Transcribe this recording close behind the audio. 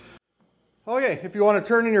Okay, if you want to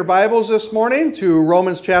turn in your Bibles this morning to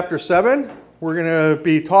Romans chapter 7, we're going to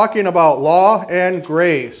be talking about law and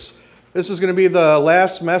grace. This is going to be the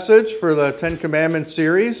last message for the Ten Commandments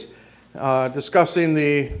series, discussing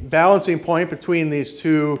the balancing point between these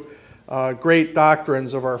two great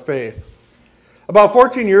doctrines of our faith. About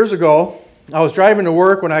 14 years ago, I was driving to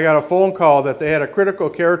work when I got a phone call that they had a critical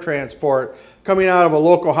care transport coming out of a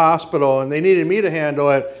local hospital, and they needed me to handle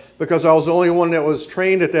it because I was the only one that was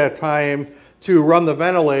trained at that time to run the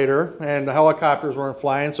ventilator, and the helicopters weren't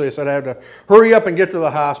flying, so they said I had to hurry up and get to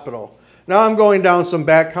the hospital. Now I'm going down some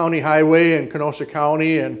back county highway in Kenosha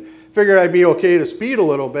County and figured I'd be okay to speed a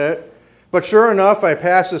little bit. But sure enough, I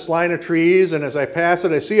pass this line of trees, and as I pass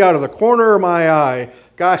it, I see out of the corner of my eye,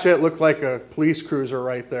 gosh, it looked like a police cruiser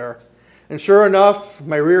right there. And sure enough,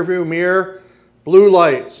 my rearview mirror, blue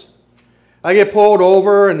lights. I get pulled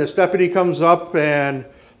over, and this deputy comes up and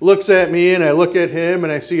looks at me, and I look at him,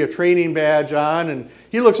 and I see a training badge on, and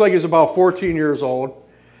he looks like he's about 14 years old.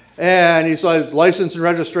 And he says, license and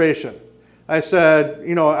registration. I said,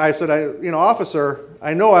 officer,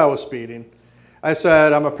 I know I was speeding. I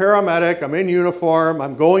said, I'm a paramedic, I'm in uniform,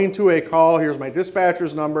 I'm going to a call, here's my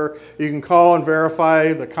dispatcher's number. You can call and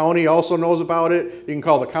verify. The county also knows about it. You can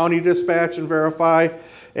call the county dispatch and verify.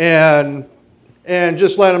 And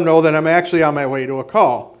just let them know that I'm actually on my way to a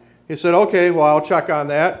call. He said, okay, well, I'll check on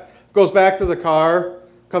that. Goes back to the car,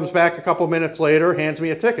 comes back a couple minutes later, hands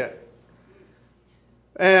me a ticket.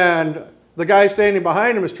 And the guy standing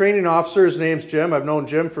behind him is training officer. His name's Jim. I've known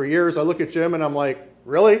Jim for years. I look at Jim and I'm like,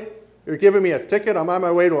 really? You're giving me a ticket? I'm on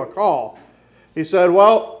my way to a call. He said,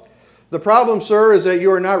 well, the problem, sir, is that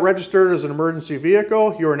you are not registered as an emergency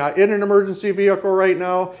vehicle. You are not in an emergency vehicle right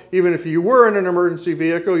now. Even if you were in an emergency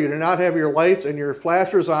vehicle, you do not have your lights and your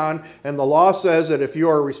flashers on. And the law says that if you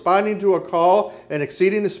are responding to a call and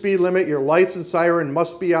exceeding the speed limit, your lights and siren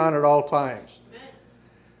must be on at all times.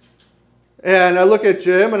 And I look at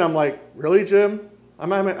Jim and I'm like, really, Jim? I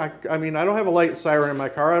don't have a light and siren in my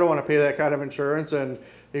car. I don't want to pay that kind of insurance. And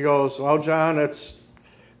he goes, well, John, that's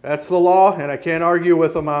the law, and I can't argue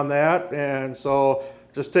with him on that. And so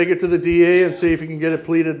just take it to the DA and see if you can get it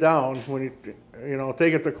pleaded down when you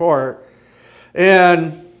take it to court.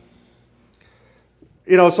 And,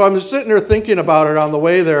 so I'm just sitting there thinking about it on the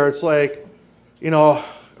way there. It's like,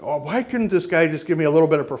 why couldn't this guy just give me a little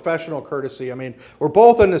bit of professional courtesy? I mean, we're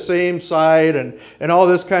both on the same side and all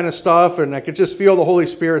this kind of stuff, and I could just feel the Holy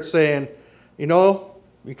Spirit saying, you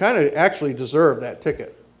kind of actually deserve that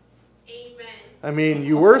ticket. I mean,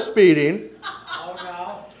 you were speeding.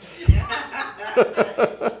 Oh,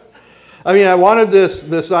 no. I wanted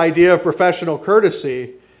this idea of professional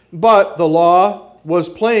courtesy, but the law was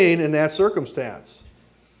plain in that circumstance.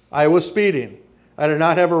 I was speeding. I did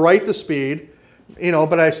not have a right to speed,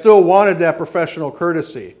 but I still wanted that professional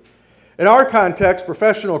courtesy. In our context,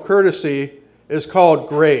 professional courtesy is called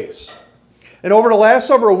grace. And over the last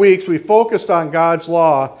several weeks, we focused on God's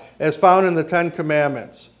law as found in the Ten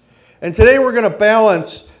Commandments. And today we're going to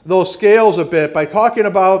balance those scales a bit by talking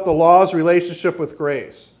about the law's relationship with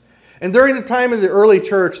grace. And during the time of the early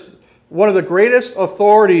church, one of the greatest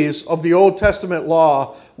authorities of the Old Testament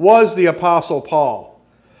law was the Apostle Paul.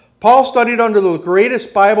 Paul studied under the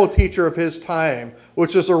greatest Bible teacher of his time,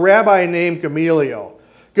 which was a rabbi named Gamaliel.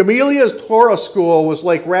 Gamaliel's Torah school was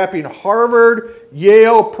like wrapping Harvard,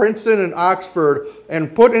 Yale, Princeton, and Oxford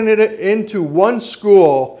and putting it into one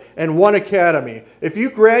school and one academy. If you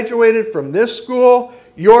graduated from this school,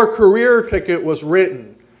 your career ticket was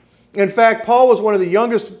written. In fact, Paul was one of the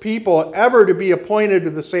youngest people ever to be appointed to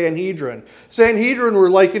the Sanhedrin. Sanhedrin were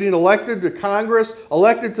like getting elected to Congress,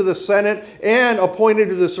 elected to the Senate, and appointed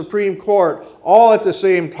to the Supreme Court all at the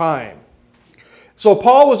same time. So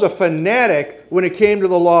Paul was a fanatic when it came to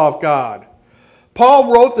the law of God.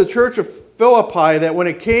 Paul wrote the church of Philippi that when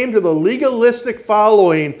it came to the legalistic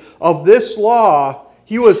following of this law,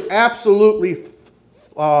 he was absolutely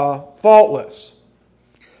faultless.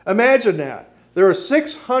 Imagine that. There are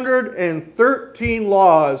 613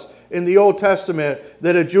 laws in the Old Testament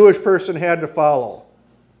that a Jewish person had to follow,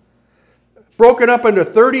 broken up into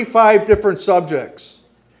 35 different subjects.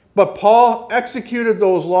 But Paul executed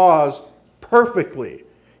those laws perfectly.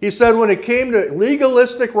 He said, when it came to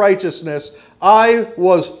legalistic righteousness, I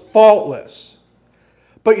was faultless.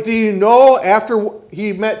 But do you know, after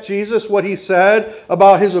he met Jesus, what he said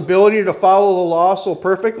about his ability to follow the law so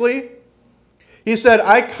perfectly? He said,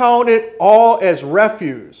 I count it all as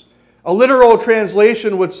refuse. A literal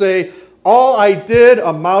translation would say, all I did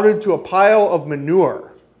amounted to a pile of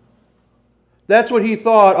manure. That's what he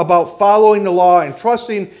thought about following the law and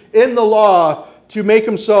trusting in the law to make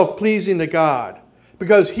himself pleasing to God.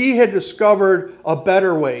 because he had discovered a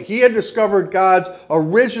better way. He had discovered God's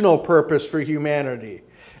original purpose for humanity.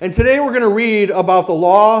 And today we're going to read about the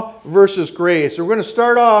law versus grace. We're going to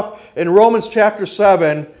start off in Romans chapter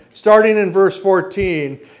 7, starting in verse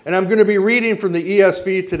 14. And I'm going to be reading from the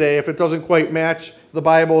ESV today if it doesn't quite match the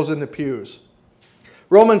Bibles in the pews.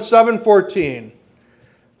 Romans 7:14.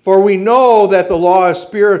 For we know that the law is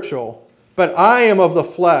spiritual, but I am of the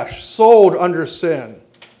flesh, sold under sin.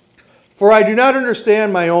 For I do not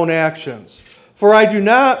understand my own actions. For I do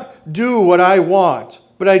not do what I want,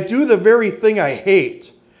 but I do the very thing I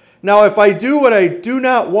hate. Now if I do what I do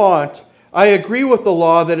not want, I agree with the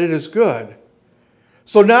law that it is good.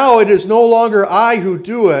 So now it is no longer I who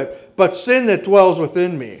do it, but sin that dwells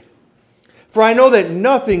within me. For I know that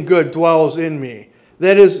nothing good dwells in me,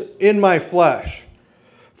 that is in my flesh.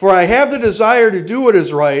 For I have the desire to do what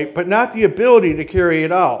is right, but not the ability to carry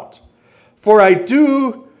it out. For I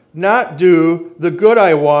do not do the good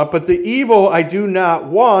I want, but the evil I do not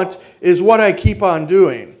want is what I keep on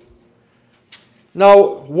doing.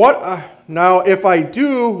 Now if I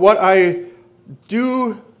do what I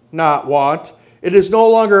do not want, it is no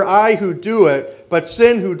longer I who do it, but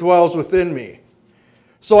sin who dwells within me.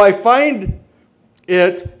 So I find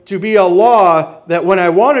it to be a law that when I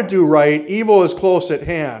want to do right, evil is close at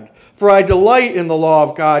hand. For I delight in the law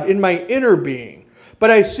of God in my inner being.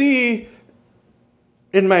 But I see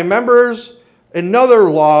in my members another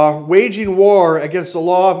law waging war against the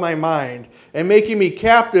law of my mind and making me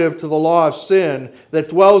captive to the law of sin that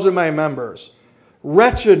dwells in my members.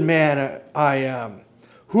 Wretched man I am.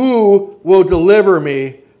 Who will deliver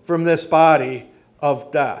me from this body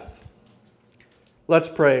of death? Let's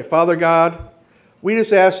pray. Father God, we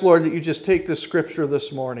just ask, Lord, that you just take this scripture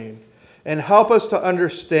this morning and help us to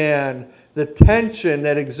understand the tension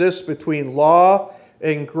that exists between law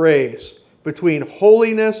and grace, between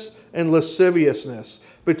holiness and lasciviousness,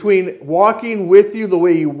 between walking with you the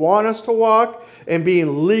way you want us to walk and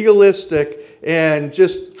being legalistic and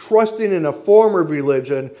just trusting in a form of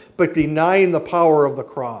religion but denying the power of the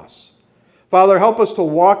cross. Father, help us to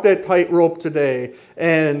walk that tightrope today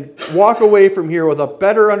and walk away from here with a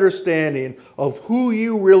better understanding of who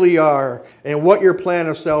you really are and what your plan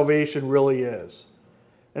of salvation really is.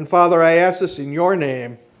 And Father, I ask this in your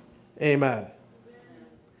name. Amen.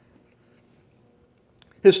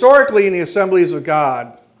 Historically, in the Assemblies of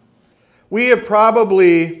God, we have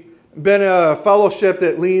probably been a fellowship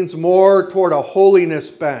that leans more toward a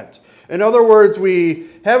holiness bent. In other words, we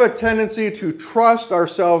have a tendency to trust our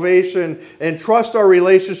salvation and trust our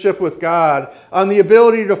relationship with God on the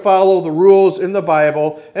ability to follow the rules in the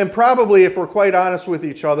Bible, and probably, if we're quite honest with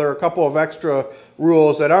each other, a couple of extra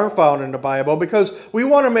rules that aren't found in the Bible, because we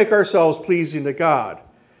want to make ourselves pleasing to God.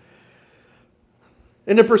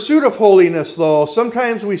 In the pursuit of holiness, though,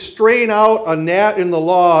 sometimes we strain out a gnat in the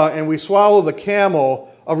law and we swallow the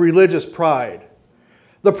camel of religious pride.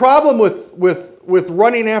 The problem with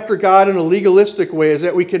running after God in a legalistic way is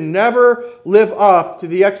that we can never live up to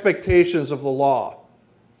the expectations of the law.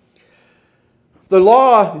 The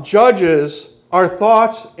law judges our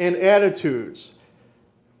thoughts and attitudes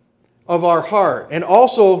of our heart and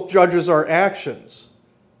also judges our actions.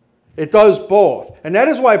 It does both. And that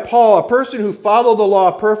is why Paul, a person who followed the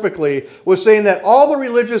law perfectly, was saying that all the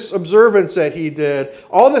religious observance that he did,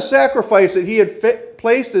 all the sacrifice that he had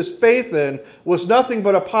placed his faith in, was nothing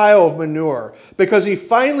but a pile of manure. Because he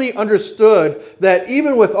finally understood that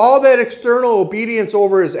even with all that external obedience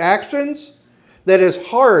over his actions, that his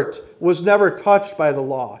heart was never touched by the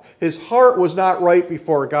law. His heart was not right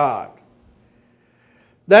before God.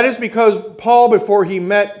 That is because Paul, before he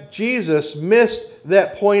met Jesus, missed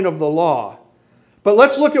that point of the law. But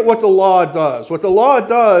let's look at what the law does. What the law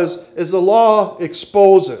does is the law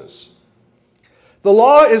exposes. The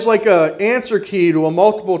law is like an answer key to a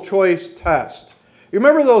multiple choice test. You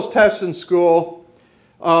remember those tests in school?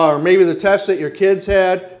 Or maybe the tests that your kids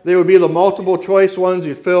had? They would be the multiple choice ones.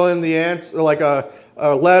 You'd fill in the answer, like a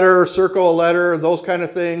letter, circle a letter, those kind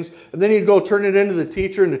of things. And then you'd go turn it into the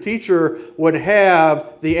teacher, and the teacher would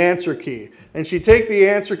have the answer key. And she'd take the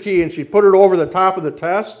answer key and she'd put it over the top of the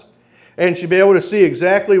test, and she'd be able to see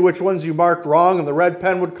exactly which ones you marked wrong, and the red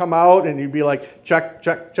pen would come out, and you'd be like, check,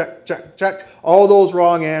 check, check, check, check, all those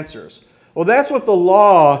wrong answers. Well, that's what the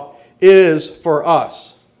law is for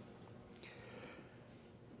us.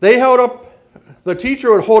 The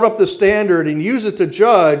teacher would hold up the standard and use it to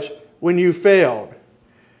judge when you failed.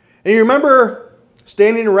 And you remember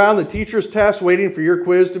standing around the teacher's test waiting for your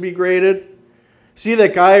quiz to be graded? See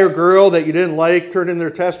that guy or girl that you didn't like turn in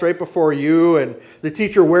their test right before you, and the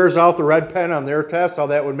teacher wears out the red pen on their test, how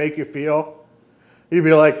that would make you feel? You'd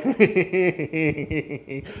be like,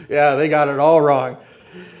 yeah, they got it all wrong.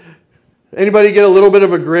 Anybody get a little bit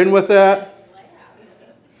of a grin with that?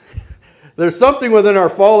 There's something within our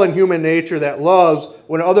fallen human nature that loves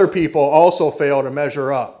when other people also fail to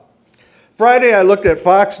measure up. Friday, I looked at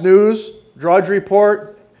Fox News, Drudge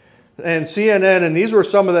Report, and CNN, and these were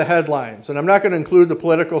some of the headlines. And I'm not going to include the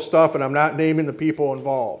political stuff, and I'm not naming the people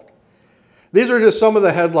involved. These are just some of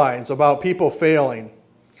the headlines about people failing.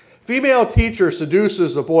 Female teacher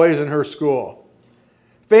seduces the boys in her school.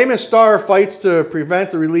 Famous star fights to prevent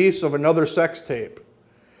the release of another sex tape.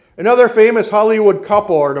 Another famous Hollywood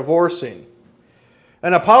couple are divorcing.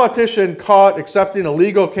 And a politician caught accepting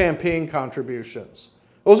illegal campaign contributions.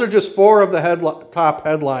 Those are just four of the top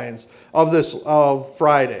headlines of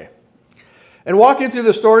Friday. And walking through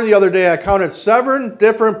the store the other day, I counted 7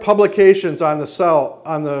 different publications on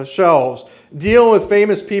the shelves dealing with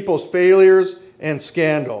famous people's failures and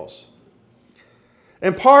scandals.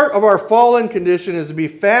 And part of our fallen condition is to be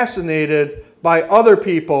fascinated by other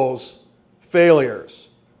people's failures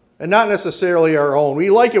and not necessarily our own. We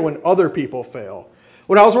like it when other people fail.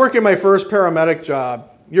 When I was working my first paramedic job,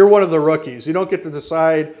 you're one of the rookies. You don't get to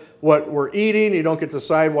decide what we're eating. You don't get to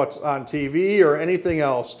decide what's on TV or anything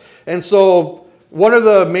else. And so one of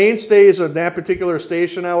the mainstays of that particular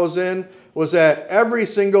station I was in was that every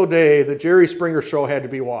single day the Jerry Springer Show had to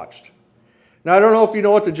be watched. Now, I don't know if you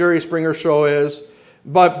know what the Jerry Springer Show is,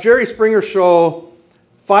 but Jerry Springer Show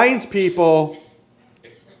finds people,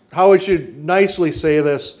 how we should nicely say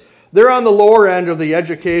this, they're on the lower end of the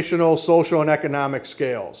educational, social, and economic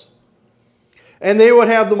scales. And they would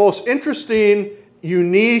have the most interesting,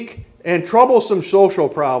 unique, and troublesome social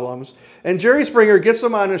problems. And Jerry Springer gets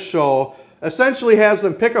them on his show, essentially has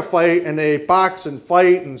them pick a fight, and they box and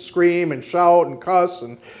fight and scream and shout and cuss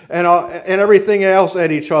and everything else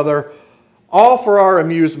at each other, all for our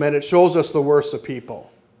amusement. It shows us the worst of people.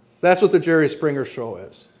 That's what the Jerry Springer Show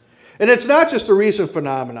is. And it's not just a recent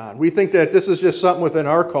phenomenon. We think that this is just something within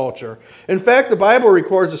our culture. In fact, the Bible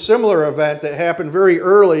records a similar event that happened very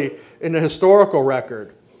early in the historical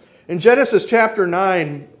record. In Genesis chapter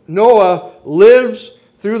 9, Noah lives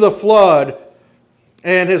through the flood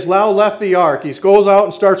and has now left the ark. He goes out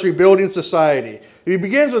and starts rebuilding society. He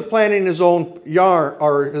begins with planting his own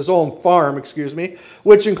farm,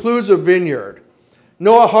 which includes a vineyard.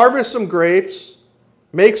 Noah harvests some grapes,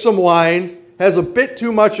 makes some wine, has a bit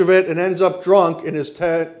too much of it, and ends up drunk in his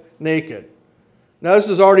tent naked. Now this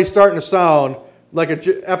is already starting to sound like an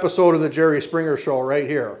episode of the Jerry Springer Show right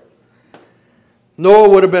here. Noah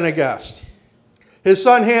would have been a guest. His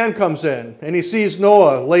son Ham comes in, and he sees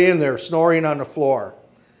Noah laying there snoring on the floor.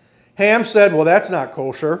 Ham said, well, that's not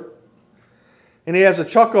kosher. And he has a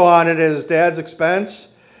chuckle on it at his dad's expense,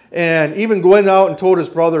 and even went out and told his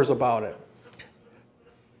brothers about it.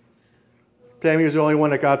 Tammy was the only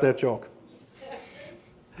one that got that joke.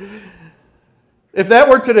 If that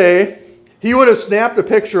were today, he would have snapped a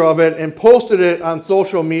picture of it and posted it on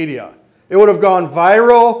social media. It would have gone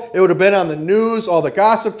viral. It would have been on the news, all the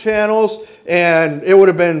gossip channels, and it would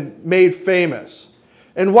have been made famous.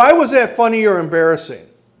 And why was that funny or embarrassing?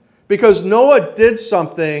 Because Noah did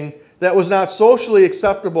something that was not socially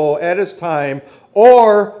acceptable at his time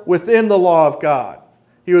or within the law of God.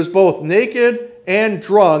 He was both naked and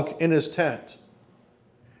drunk in his tent.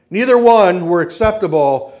 Neither one were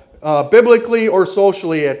acceptable biblically or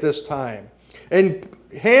socially at this time. And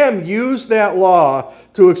Ham used that law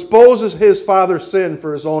to expose his father's sin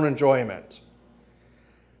for his own enjoyment.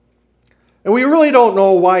 And we really don't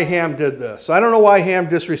know why Ham did this. I don't know why Ham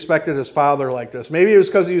disrespected his father like this. Maybe it was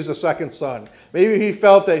because he was the second son. Maybe he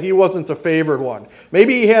felt that he wasn't the favored one.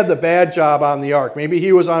 Maybe he had the bad job on the ark. Maybe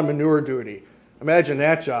he was on manure duty. Imagine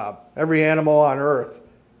that job. Every animal on earth,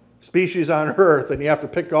 species on earth, and you have to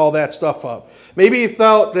pick all that stuff up. Maybe he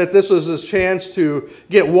felt that this was his chance to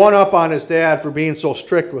get one up on his dad for being so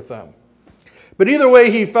strict with them. But either way,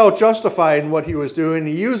 he felt justified in what he was doing.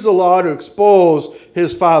 He used the law to expose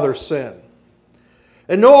his father's sin.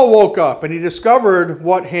 And Noah woke up and he discovered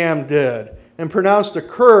what Ham did and pronounced a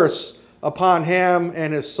curse upon Ham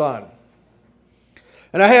and his son.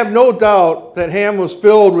 And I have no doubt that Ham was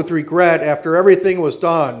filled with regret after everything was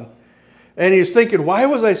done. And he's thinking, why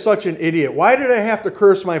was I such an idiot? Why did I have to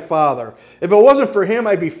curse my father? If it wasn't for him,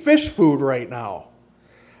 I'd be fish food right now.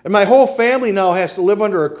 And my whole family now has to live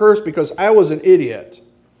under a curse because I was an idiot.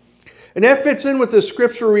 And that fits in with the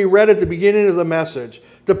scripture we read at the beginning of the message.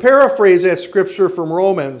 To paraphrase that scripture from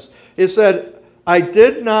Romans, it said, I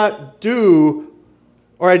did not want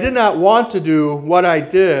to do what I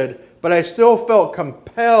did, but I still felt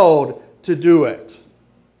compelled to do it.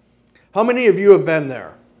 How many of you have been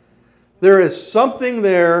there? There is something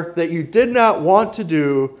there that you did not want to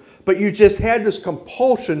do, but you just had this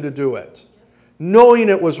compulsion to do it, knowing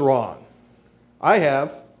it was wrong. I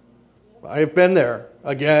have. I have been there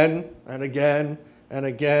again and again and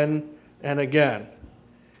again and again.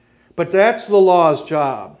 But that's the law's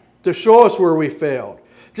job, to show us where we failed.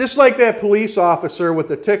 Just like that police officer with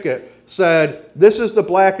the ticket said, this is the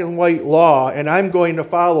black and white law, and I'm going to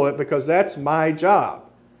follow it because that's my job,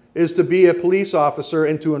 is to be a police officer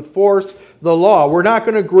and to enforce the law. We're not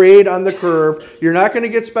going to grade on the curve. You're not going to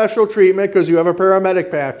get special treatment because you have a paramedic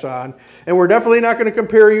patch on. And we're definitely not going to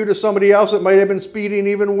compare you to somebody else that might have been speeding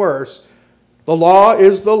even worse. The law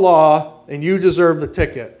is the law, and you deserve the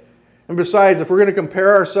ticket. And besides, if we're going to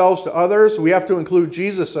compare ourselves to others, we have to include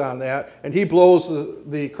Jesus on that, and he blows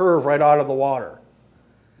the curve right out of the water.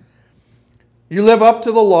 You live up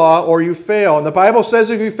to the law or you fail. And the Bible says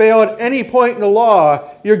if you fail at any point in the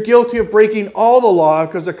law, you're guilty of breaking all the law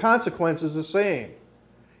because the consequence is the same.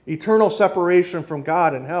 Eternal separation from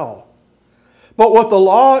God in hell. But what the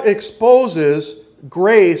law exposes,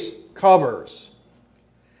 grace covers.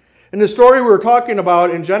 In the story we were talking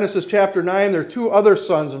about in Genesis chapter 9, there are two other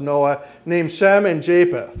sons of Noah named Shem and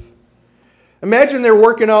Japheth. Imagine they're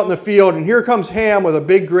working out in the field, and here comes Ham with a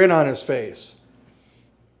big grin on his face.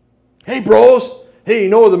 Hey, bros. Hey, you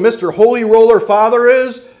know what the Mr. Holy Roller Father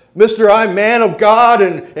is? Mr. I'm man of God,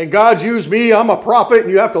 and God's used me. I'm a prophet, and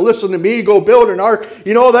you have to listen to me. Go build an ark.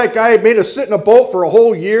 You know that guy made us sit in a boat for a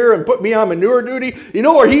whole year and put me on manure duty? You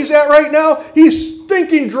know where he's at right now? He's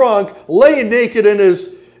stinking drunk, laying naked in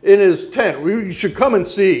his tent. We should come and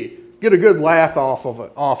see. Get a good laugh off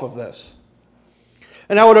of this.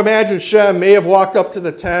 And I would imagine Shem may have walked up to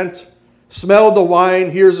the tent, smelled the wine,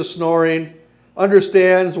 hears the snoring,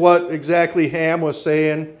 understands what exactly Ham was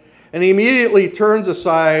saying, and he immediately turns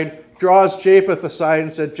aside, draws Japheth aside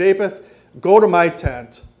and said, Japheth, go to my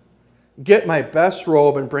tent, get my best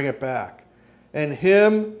robe and bring it back. And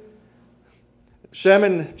Shem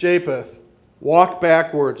and Japheth walk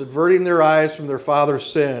backwards, averting their eyes from their father's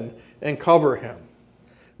sin, and cover him.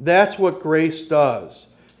 That's what grace does.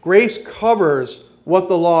 Grace covers what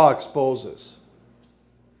the law exposes.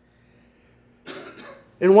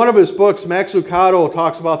 In one of his books, Max Lucado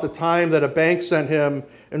talks about the time that a bank sent him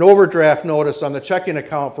an overdraft notice on the checking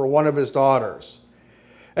account for one of his daughters.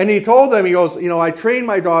 And he told them, he goes, I trained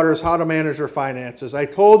my daughters how to manage their finances. I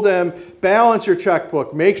told them, balance your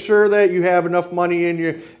checkbook. Make sure that you have enough money in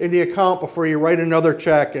the account before you write another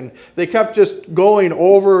check. And they kept just going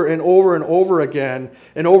over and over and over again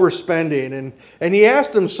and overspending. And he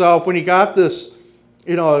asked himself when he got this,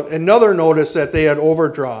 another notice that they had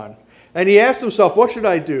overdrawn. And he asked himself, what should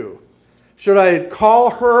I do? Should I call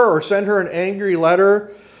her or send her an angry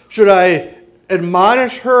letter? Should I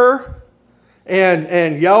admonish her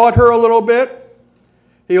and yell at her a little bit?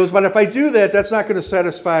 He goes, but if I do that, that's not going to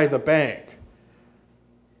satisfy the bank.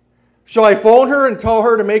 Shall I phone her and tell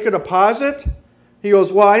her to make a deposit? He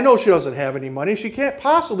goes, well, I know she doesn't have any money. She can't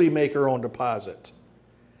possibly make her own deposit.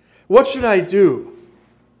 What should I do?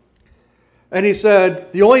 And he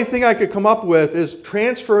said, the only thing I could come up with is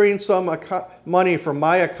transferring some money from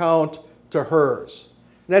my account to hers.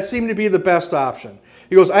 And that seemed to be the best option.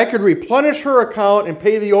 He goes, I could replenish her account and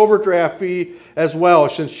pay the overdraft fee as well.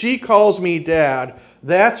 Since she calls me dad,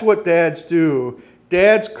 that's what dads do.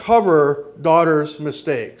 Dads cover daughters'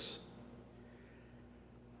 mistakes.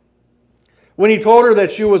 When he told her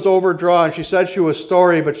that she was overdrawn, she said she was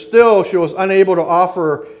sorry, but still she was unable to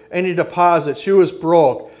offer any deposit. She was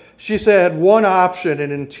broke. She said one option,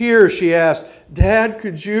 and in tears she asked, Dad,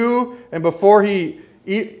 could you? And before she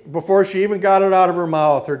even got it out of her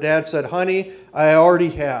mouth, her dad said, honey, I already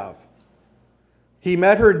have. He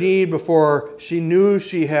met her need before she knew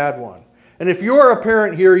she had one. And if you're a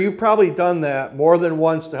parent here, you've probably done that more than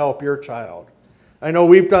once to help your child. I know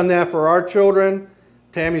we've done that for our children.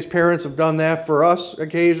 Tammy's parents have done that for us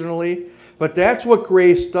occasionally. But that's what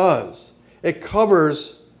grace does. It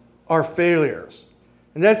covers our failures.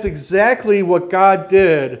 And that's exactly what God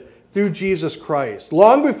did through Jesus Christ.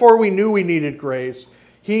 Long before we knew we needed grace,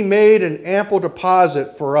 he made an ample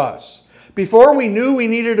deposit for us. Before we knew we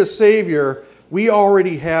needed a Savior, we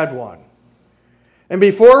already had one. And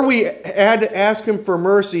before we had to ask him for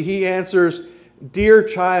mercy, he answers, Dear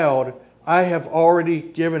child, I have already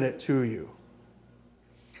given it to you.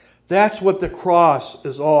 That's what the cross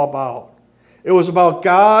is all about. It was about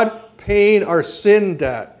God paying our sin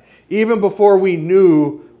debt, even before we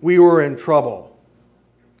knew we were in trouble.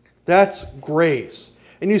 That's grace.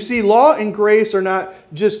 And you see, law and grace are not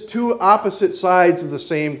just two opposite sides of the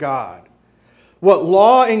same God. What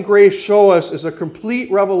law and grace show us is a complete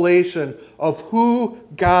revelation of who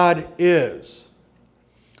God is.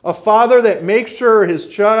 A father that makes sure his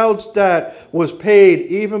child's debt was paid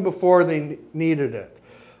even before they needed it.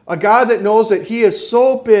 A God that knows that He is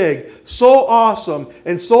so big, so awesome,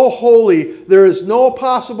 and so holy, there is no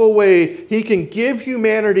possible way He can give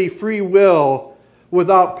humanity free will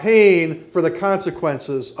without paying for the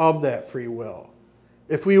consequences of that free will,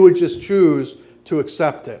 if we would just choose to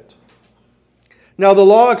accept it. Now, the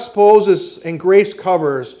law exposes and grace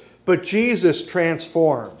covers, but Jesus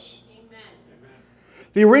transforms.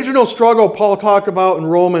 The original struggle Paul talked about in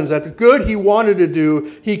Romans, that the good he wanted to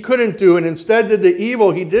do, he couldn't do, and instead did the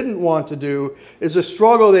evil he didn't want to do, is a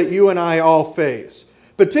struggle that you and I all face.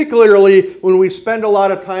 Particularly when we spend a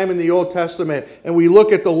lot of time in the Old Testament and we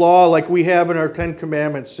look at the law like we have in our Ten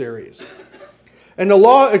Commandments series. And the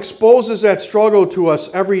law exposes that struggle to us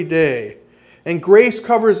every day, and grace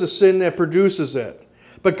covers the sin that produces it.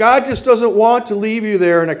 But God just doesn't want to leave you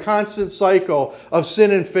there in a constant cycle of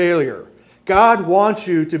sin and failure. God wants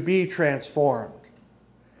you to be transformed.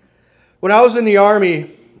 When I was in the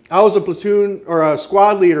Army, I was a platoon or a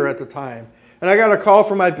squad leader at the time. And I got a call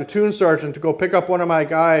from my platoon sergeant to go pick up one of my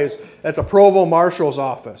guys at the Provost Marshal's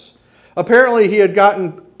office. Apparently he had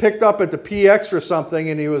gotten picked up at the PX or something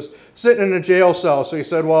and he was sitting in a jail cell. So he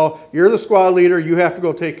said, well, you're the squad leader. You have to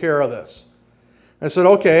go take care of this. I said,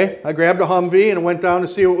 okay. I grabbed a Humvee and went down to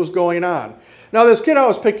see what was going on. Now, this kid I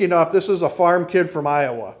was picking up, this is a farm kid from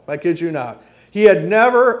Iowa. I kid you not. He had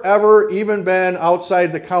never, ever even been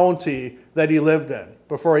outside the county that he lived in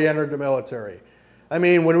before he entered the military. I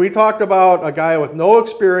mean, when we talked about a guy with no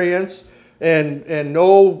experience and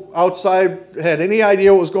no outside, had any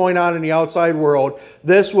idea what was going on in the outside world,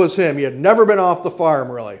 this was him. He had never been off the farm,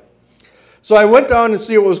 really. So I went down to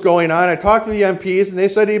see what was going on. I talked to the MPs, and they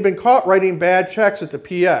said he'd been caught writing bad checks at the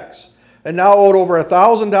PX. And now owed over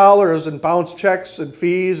 $1,000 in bounced checks and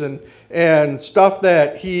fees and stuff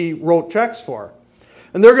that he wrote checks for.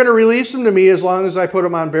 And they're going to release him to me as long as I put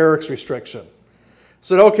him on barracks restriction. I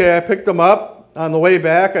said, okay. I picked him up. On the way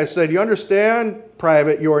back, I said, you understand,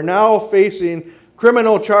 Private, you are now facing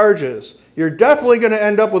criminal charges. You're definitely going to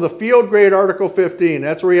end up with a field grade Article 15.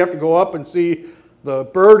 That's where you have to go up and see the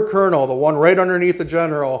bird colonel, the one right underneath the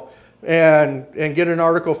general, and get an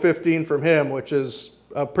Article 15 from him, which is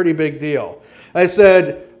a pretty big deal. I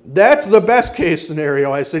said, that's the best case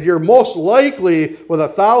scenario. I said, you're most likely, with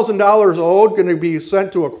 $1,000 owed, going to be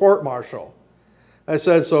sent to a court-martial. I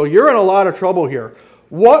said, so you're in a lot of trouble here.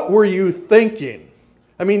 What were you thinking?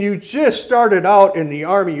 I mean, you just started out in the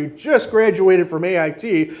Army. You just graduated from AIT,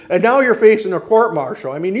 and now you're facing a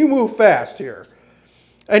court-martial. I mean, you move fast here.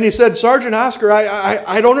 And he said, Sergeant Oscar,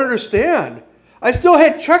 I don't understand. I still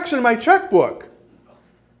had checks in my checkbook.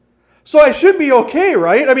 So I should be okay,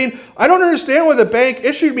 right? I mean, I don't understand why the bank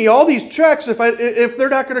issued me all these checks if they're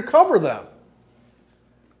not going to cover them.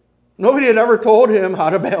 Nobody had ever told him how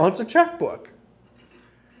to balance a checkbook.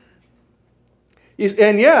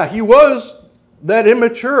 And yeah, he was that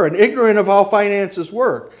immature and ignorant of how finances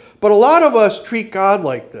work. But a lot of us treat God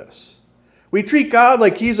like this. We treat God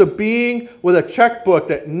like he's a being with a checkbook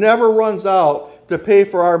that never runs out to pay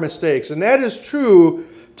for our mistakes. And that is true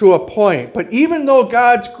to a point. But even though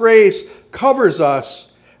God's grace covers us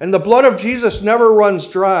and the blood of Jesus never runs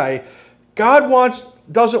dry, God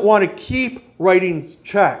doesn't want to keep writing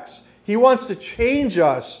checks. He wants to change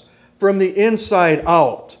us from the inside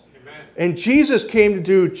out. Amen. And Jesus came to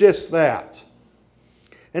do just that.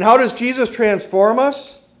 And how does Jesus transform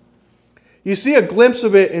us? You see a glimpse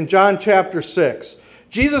of it in John chapter 6.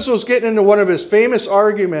 Jesus was getting into one of his famous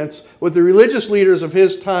arguments with the religious leaders of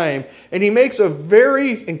his time, and he makes a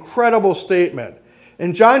very incredible statement.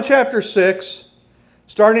 In John chapter 6,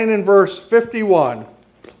 starting in verse 51,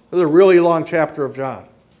 this is a really long chapter of John.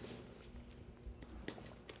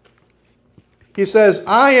 He says,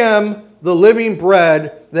 I am the living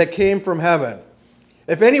bread that came from heaven.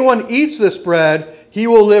 If anyone eats this bread, he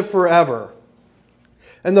will live forever.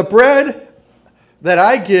 And the bread that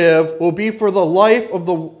I give will be for the life of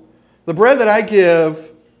the bread that I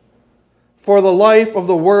give for the life of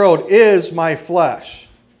the world is my flesh.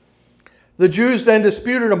 The Jews then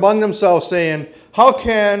disputed among themselves, saying, how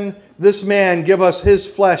can this man give us his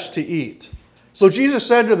flesh to eat? So Jesus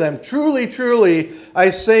said to them, truly, truly,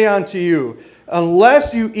 I say unto you,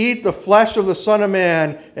 unless you eat the flesh of the Son of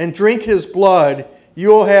Man and drink his blood, you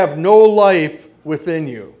will have no life within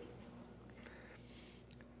you.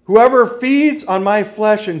 Whoever feeds on my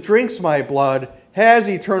flesh and drinks my blood has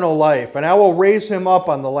eternal life, and I will raise him up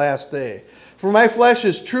on the last day. For my flesh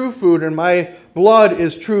is true food, and my blood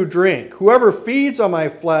is true drink. Whoever feeds on my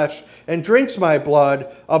flesh and drinks my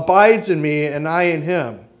blood abides in me, and I in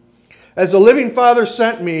him. As the living Father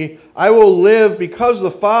sent me, I will live because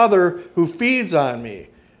the Father who feeds on me.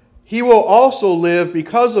 He will also live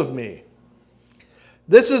because of me.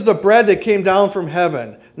 This is the bread that came down from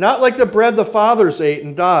heaven, not like the bread the fathers ate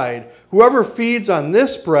and died. Whoever feeds on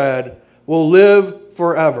this bread will live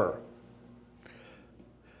forever.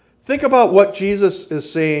 Think about what Jesus is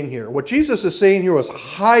saying here. What Jesus is saying here was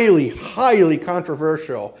highly, highly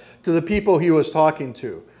controversial to the people he was talking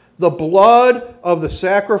to. The blood of the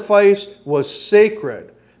sacrifice was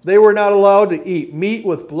sacred. They were not allowed to eat meat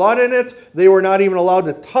with blood in it. They were not even allowed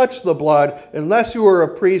to touch the blood unless you were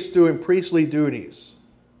a priest doing priestly duties.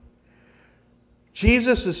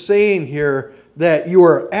 Jesus is saying here that you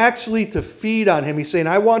are actually to feed on him. He's saying,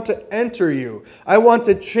 I want to enter you. I want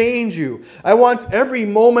to change you. I want every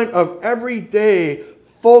moment of every day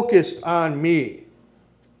focused on me.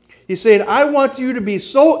 He's saying, I want you to be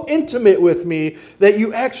so intimate with me that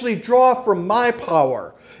you actually draw from my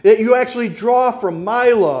power, that you actually draw from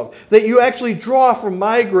my love, that you actually draw from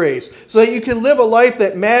my grace, so that you can live a life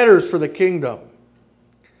that matters for the kingdom.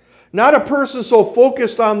 Not a person so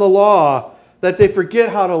focused on the law that they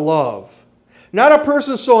forget how to love. Not a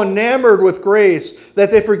person so enamored with grace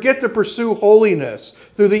that they forget to pursue holiness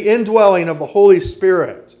through the indwelling of the Holy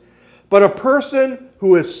Spirit. But a person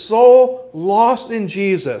who is so lost in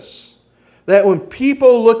Jesus that when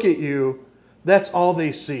people look at you, that's all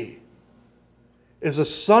they see, is a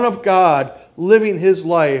Son of God living his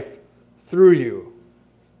life through you.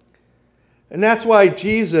 And that's why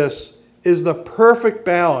Jesus is the perfect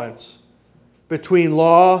balance between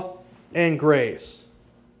law and grace.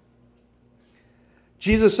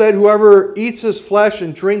 Jesus said, whoever eats his flesh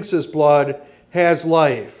and drinks his blood has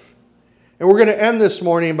life. And we're going to end this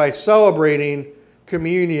morning by celebrating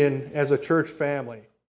communion as a church family.